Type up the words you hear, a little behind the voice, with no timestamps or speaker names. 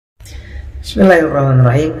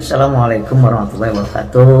Bismillahirrahmanirrahim. Assalamualaikum warahmatullahi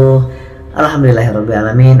wabarakatuh.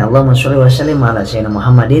 Alhamdulillahirrabbilalamin. Allahumma sholli wa sallim ala sayyidina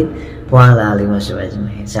Muhammadin wa ala alihi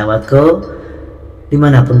wasallam. Sahabatku,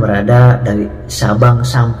 dimanapun berada, dari Sabang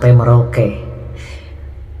sampai Merauke,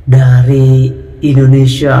 dari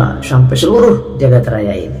Indonesia sampai seluruh jagat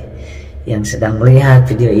raya ini yang sedang melihat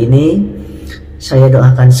video ini, saya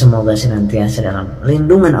doakan semoga senantiasa dalam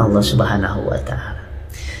lindungan Allah Subhanahu wa Ta'ala.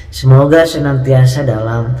 Semoga senantiasa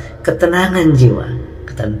dalam ketenangan jiwa,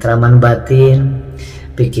 ketentraman batin,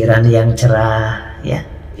 pikiran yang cerah, ya.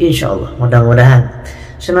 Insya Allah, mudah-mudahan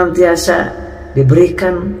senantiasa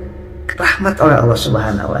diberikan rahmat oleh Allah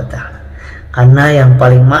Subhanahu wa Ta'ala. Karena yang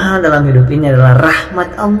paling mahal dalam hidup ini adalah rahmat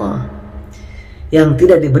Allah yang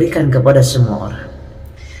tidak diberikan kepada semua orang.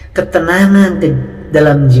 Ketenangan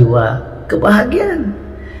dalam jiwa, kebahagiaan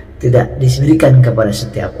tidak diberikan kepada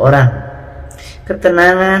setiap orang.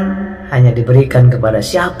 Ketenangan hanya diberikan kepada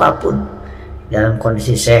siapapun, dalam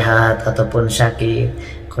kondisi sehat ataupun sakit,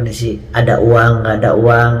 kondisi ada uang nggak ada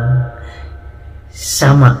uang,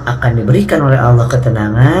 sama akan diberikan oleh Allah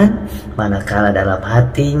ketenangan manakala dalam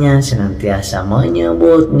hatinya senantiasa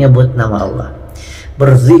menyebut nama Allah,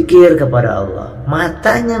 berzikir kepada Allah,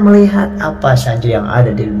 matanya melihat apa saja yang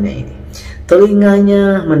ada di dunia ini,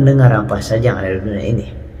 telinganya mendengar apa saja yang ada di dunia ini,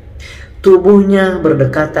 tubuhnya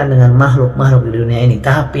berdekatan dengan makhluk-makhluk di dunia ini,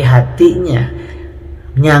 tapi hatinya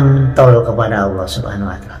nyantol kepada Allah Subhanahu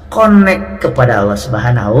wa Ta'ala, connect kepada Allah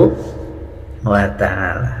Subhanahu wa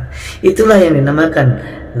Ta'ala. Itulah yang dinamakan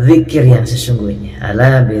zikir yang sesungguhnya.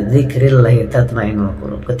 Ala bi dzikrillahi tatmainnul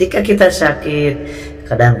qulub. Ketika kita sakit,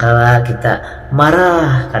 kadangkala kita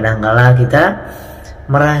marah, kadangkala kita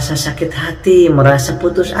merasa sakit hati, merasa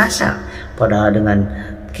putus asa, padahal dengan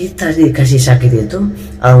kita dikasih sakit itu,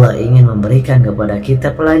 Allah ingin memberikan kepada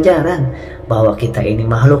kita pelajaran bahwa kita ini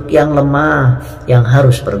makhluk yang lemah, yang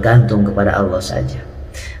harus bergantung kepada Allah saja.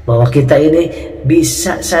 Bahwa kita ini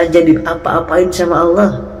bisa saja diapa-apain sama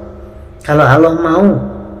Allah kalau Allah mau.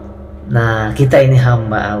 Nah, kita ini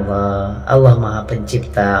hamba Allah, Allah Maha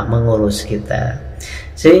Pencipta, mengurus kita.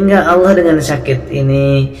 Sehingga Allah dengan sakit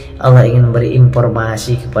ini, Allah ingin memberi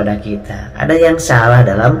informasi kepada kita. Ada yang salah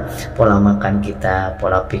dalam pola makan kita,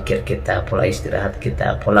 pola pikir kita, pola istirahat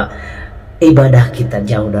kita, pola ibadah kita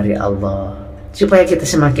jauh dari Allah, supaya kita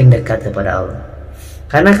semakin dekat kepada Allah.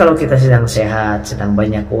 Karena kalau kita sedang sehat, sedang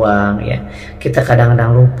banyak uang, ya, kita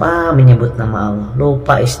kadang-kadang lupa menyebut nama Allah,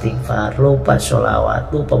 lupa istighfar, lupa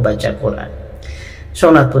sholawat, lupa baca Quran.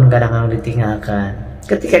 Sholat pun kadang-kadang ditinggalkan.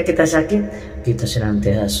 Ketika kita sakit, kita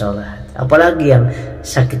senantiasa sholat. Apalagi yang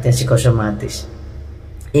sakitnya psikosomatis,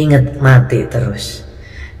 ingat mati terus.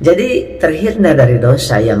 Jadi terhindar dari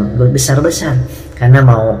dosa yang besar-besar. Karena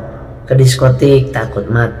mau ke diskotik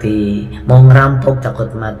takut mati, mau ngerampok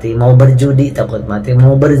takut mati, mau berjudi takut mati,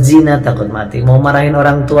 mau berzina takut mati, mau marahin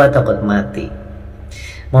orang tua takut mati,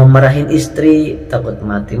 mau marahin istri takut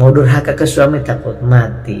mati, mau durhaka ke suami takut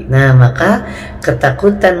mati. Nah, maka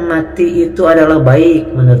ketakutan mati itu adalah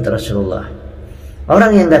baik menurut Rasulullah.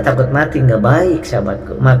 Orang yang gak takut mati gak baik,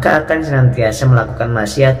 sahabatku, maka akan senantiasa melakukan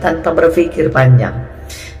maksiat tanpa berpikir panjang.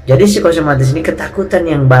 Jadi psikosomatis ini ketakutan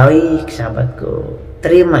yang baik, sahabatku.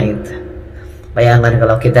 Terima itu. Bayangkan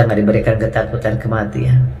kalau kita gak diberikan ketakutan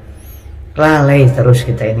kematian, lalai terus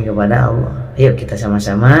kita ini kepada Allah. Yuk kita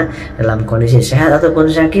sama-sama dalam kondisi sehat ataupun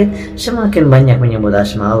sakit, semakin banyak menyebut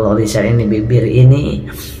asma Allah. Lisan ini, bibir ini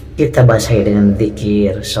kita basahi dengan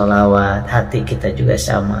zikir, sholawat. Hati kita juga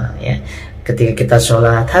sama, ya. Ketika kita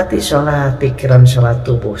sholat, hati sholat, pikiran sholat,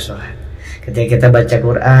 tubuh sholat. Ketika kita baca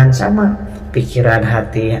Quran, sama, pikiran,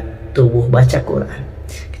 hati, tubuh baca Quran.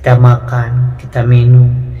 Kita makan, kita minum,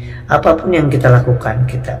 apapun yang kita lakukan,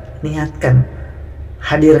 kita niatkan,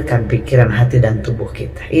 hadirkan pikiran, hati, dan tubuh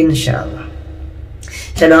kita. Insya Allah.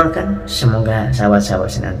 Saya doakan semoga sahabat-sahabat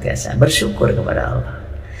senantiasa bersyukur kepada Allah.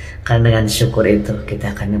 Karena dengan syukur itu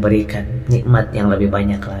kita akan diberikan nikmat yang lebih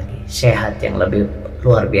banyak lagi, sehat yang lebih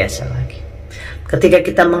luar biasa lagi. Ketika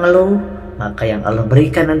kita mengeluh, maka yang Allah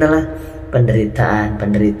berikan adalah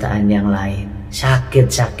penderitaan-penderitaan yang lain.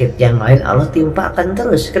 Sakit-sakit yang lain Allah timpakan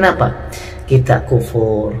terus. Kenapa? Kita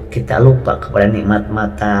kufur, kita lupa kepada nikmat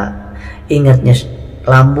mata, ingatnya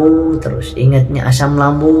lambung terus, ingatnya asam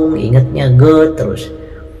lambung, ingatnya GERD terus,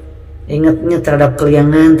 ingatnya terhadap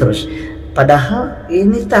keliangan terus. Padahal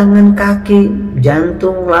ini tangan, kaki,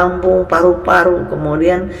 jantung, lambung, paru-paru,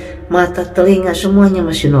 kemudian mata, telinga, semuanya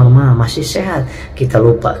masih normal, masih sehat. Kita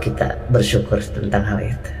lupa, kita bersyukur tentang hal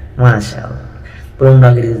itu. Masya Allah. Belum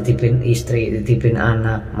lagi dititipin istri, dititipin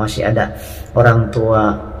anak, masih ada orang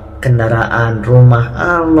tua, kendaraan, rumah,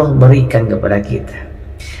 Allah berikan kepada kita.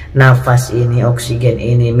 Nafas ini, oksigen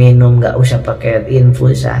ini, minum nggak usah pakai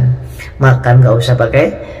infusan, makan nggak usah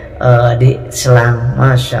pakai di selang.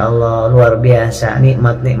 Masya Allah, luar biasa.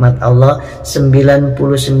 Nikmat-nikmat Allah 99,9%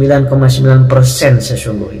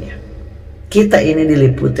 sesungguhnya. Kita ini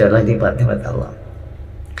diliputi oleh nikmat-nikmat Allah.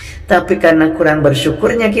 Tapi karena kurang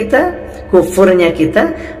bersyukurnya kita, kufurnya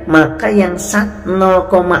kita, maka yang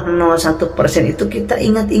 0,01% itu kita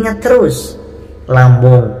ingat-ingat terus.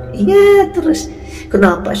 Lambung, ingat terus.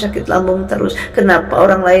 Kenapa sakit lambung terus? Kenapa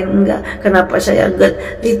orang lain enggak? Kenapa saya enggak?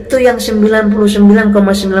 Itu yang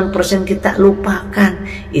 99,9% kita lupakan.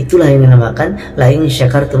 Itulah yang dinamakan lain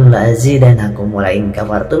syakartum la azidanakum wa lain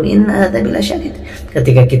kafartum inna adzabi lasyadid.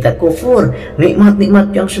 Ketika kita kufur,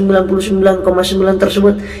 nikmat-nikmat yang 99,9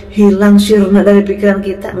 tersebut hilang sirna dari pikiran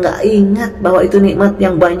kita, enggak ingat bahwa itu nikmat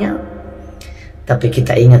yang banyak. Tapi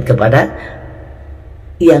kita ingat kepada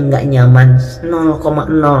yang nggak nyaman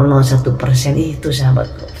 0,001% itu,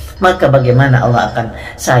 sahabatku. Maka bagaimana Allah akan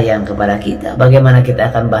sayang kepada kita, bagaimana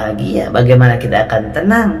kita akan bahagia, bagaimana kita akan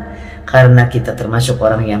tenang, karena kita termasuk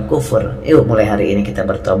orang yang kufur. Yuk mulai hari ini kita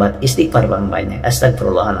bertobat, istighfar banyak.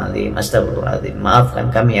 Astagfirullahaladzim, astagfirullahaladzim,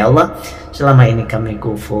 maafkan kami ya Allah, selama ini kami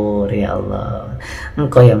kufur ya Allah.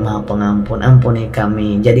 Engkau yang maha pengampun, ampuni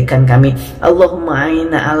kami, jadikan kami Allahumma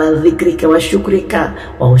aina ala zikrika wa syukrika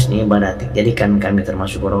wa husni ibadatik. Jadikan kami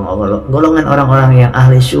termasuk golongan orang-orang yang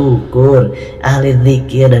ahli syukur, ahli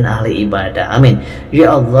zikir dan ahli ibadah. Amin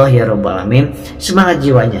ya Allah ya Rabbal alamin. Semangat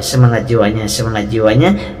jiwanya, semangat jiwanya, semangat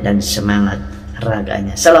jiwanya, dan semangat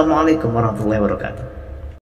raganya. Assalamualaikum warahmatullahi wabarakatuh.